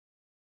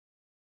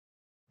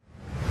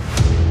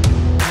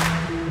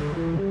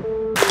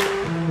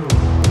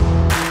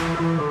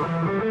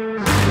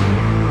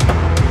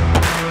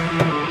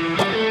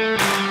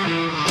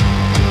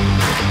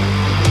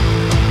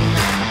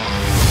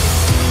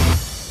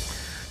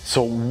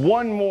So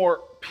one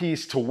more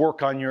piece to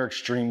work on your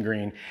extreme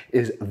green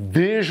is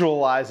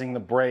visualizing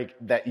the break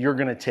that you're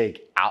gonna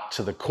take out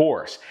to the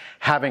course.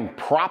 Having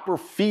proper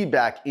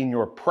feedback in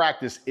your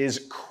practice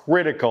is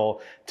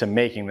critical to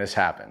making this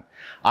happen.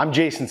 I'm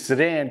Jason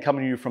Sedan,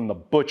 coming to you from the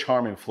Butch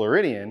Harmon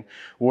Floridian,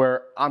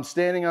 where I'm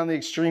standing on the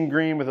extreme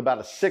green with about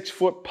a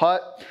 6-foot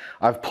putt.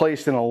 I've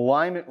placed an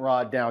alignment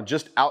rod down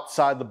just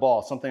outside the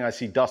ball, something I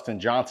see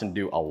Dustin Johnson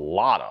do a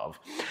lot of.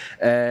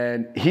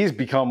 And he's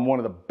become one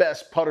of the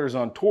best putters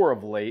on tour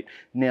of late,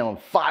 nailing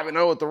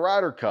 5-0 at the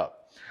Ryder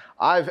Cup.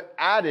 I've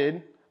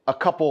added a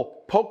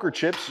couple poker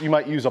chips. You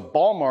might use a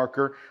ball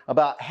marker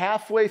about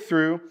halfway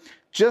through,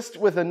 just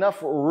with enough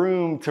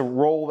room to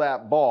roll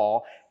that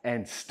ball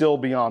and still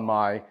be on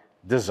my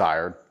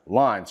desired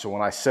line. So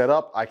when I set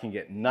up, I can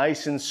get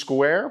nice and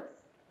square.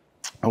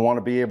 I want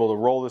to be able to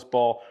roll this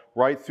ball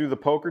right through the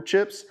poker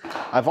chips.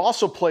 I've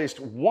also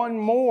placed one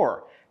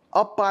more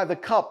up by the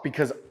cup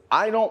because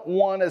I don't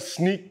want to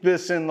sneak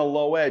this in the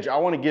low edge. I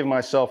want to give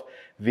myself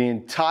the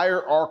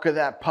entire arc of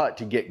that putt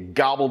to get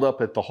gobbled up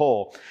at the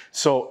hole.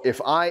 So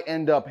if I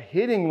end up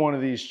hitting one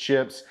of these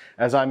chips,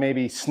 as I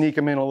maybe sneak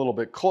them in a little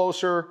bit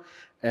closer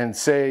and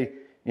say,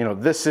 you know,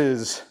 this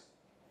is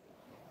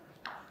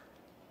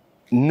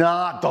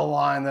not the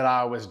line that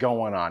I was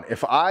going on.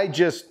 If I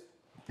just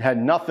had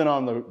nothing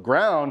on the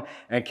ground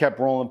and kept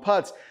rolling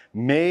putts,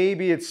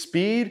 maybe it's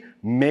speed,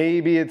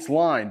 maybe it's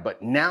line,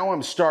 but now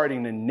I'm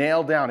starting to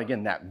nail down,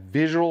 again, that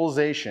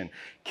visualization.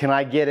 Can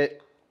I get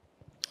it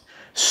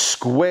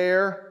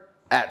square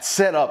at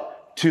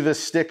setup to the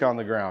stick on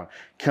the ground?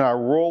 Can I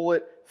roll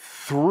it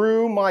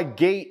through my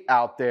gate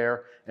out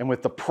there and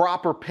with the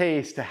proper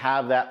pace to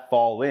have that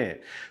fall in?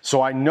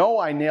 So I know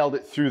I nailed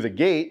it through the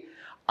gate.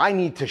 I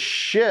need to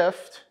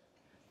shift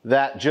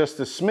that just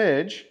a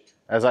smidge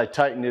as I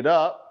tighten it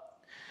up,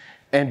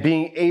 and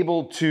being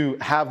able to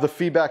have the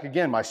feedback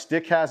again. My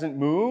stick hasn't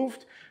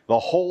moved, the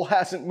hole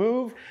hasn't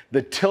moved,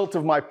 the tilt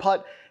of my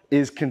putt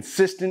is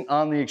consistent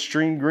on the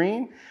extreme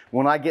green.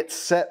 When I get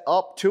set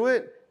up to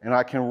it and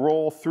I can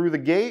roll through the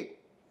gate,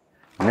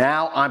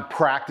 now I'm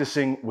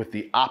practicing with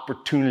the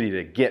opportunity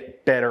to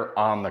get better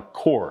on the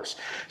course.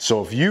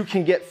 So if you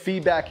can get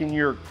feedback in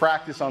your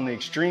practice on the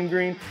extreme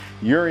green,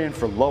 you're in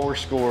for lower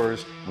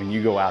scores when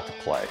you go out to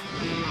play.